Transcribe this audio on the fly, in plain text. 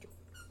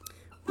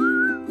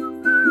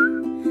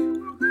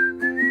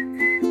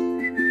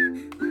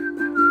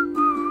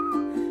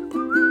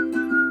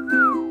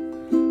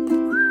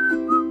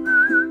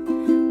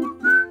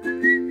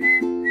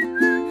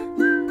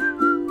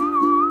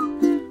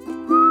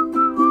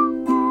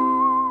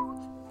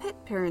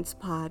Parents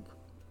Pod.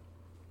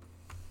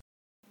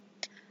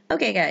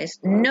 Okay, guys,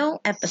 no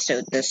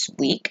episode this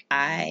week.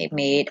 I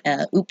made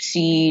a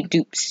oopsie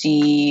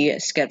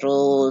doopsie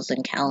schedules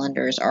and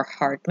calendars are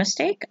hard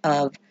mistake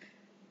of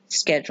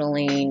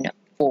scheduling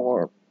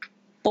for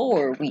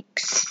 4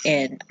 weeks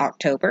in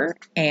October,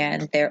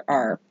 and there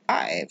are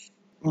 5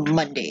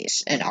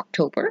 Mondays in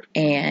October,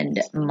 and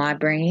my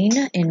brain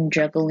in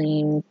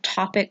juggling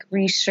topic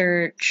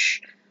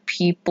research,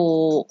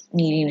 people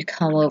needing to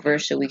come over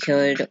so we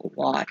could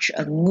watch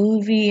a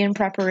movie in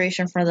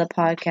preparation for the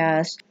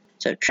podcast.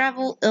 So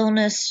travel,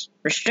 illness,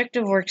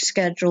 restrictive work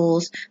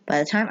schedules. By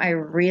the time I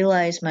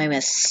realized my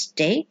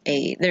mistake,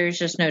 there's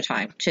just no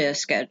time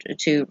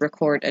to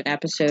record an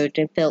episode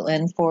to fill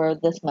in for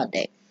this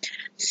Monday.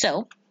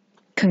 So,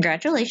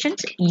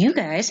 congratulations, you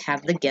guys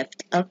have the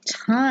gift of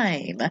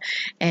time,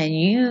 and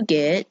you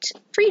get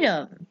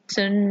freedom.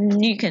 So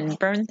you can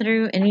burn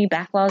through any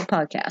backlog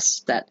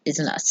podcasts that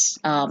isn't us.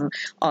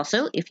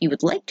 Also, if you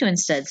would like to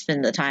instead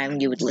spend the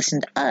time, you would listen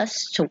to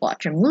us to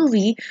watch a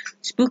movie,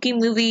 spooky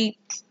movie,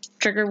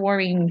 trigger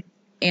warning,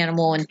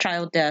 animal and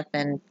child death,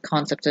 and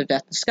concepts of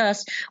death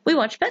discussed. We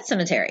watch Pet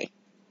Sematary.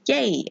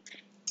 Yay!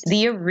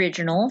 The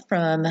original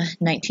from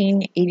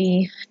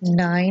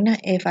 1989,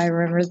 if I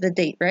remember the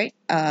date right.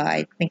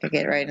 I think I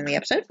get it right in the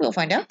episode. We'll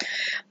find out.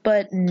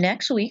 But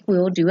next week,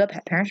 we'll do a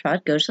Pet Parents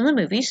Pod Goes to the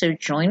Movie, so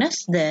join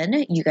us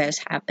then. You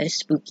guys have a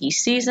spooky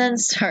season.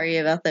 Sorry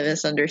about the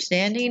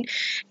misunderstanding.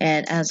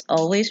 And as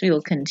always, we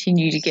will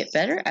continue to get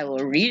better. I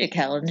will read a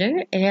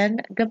calendar,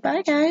 and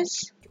goodbye,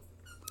 guys.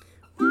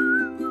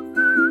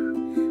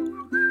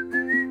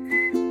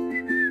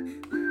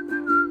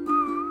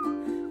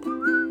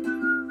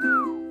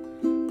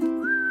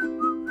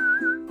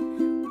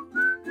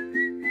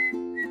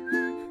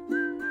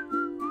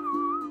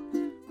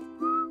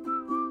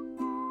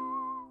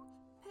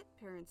 Pet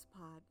Parents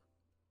Pod.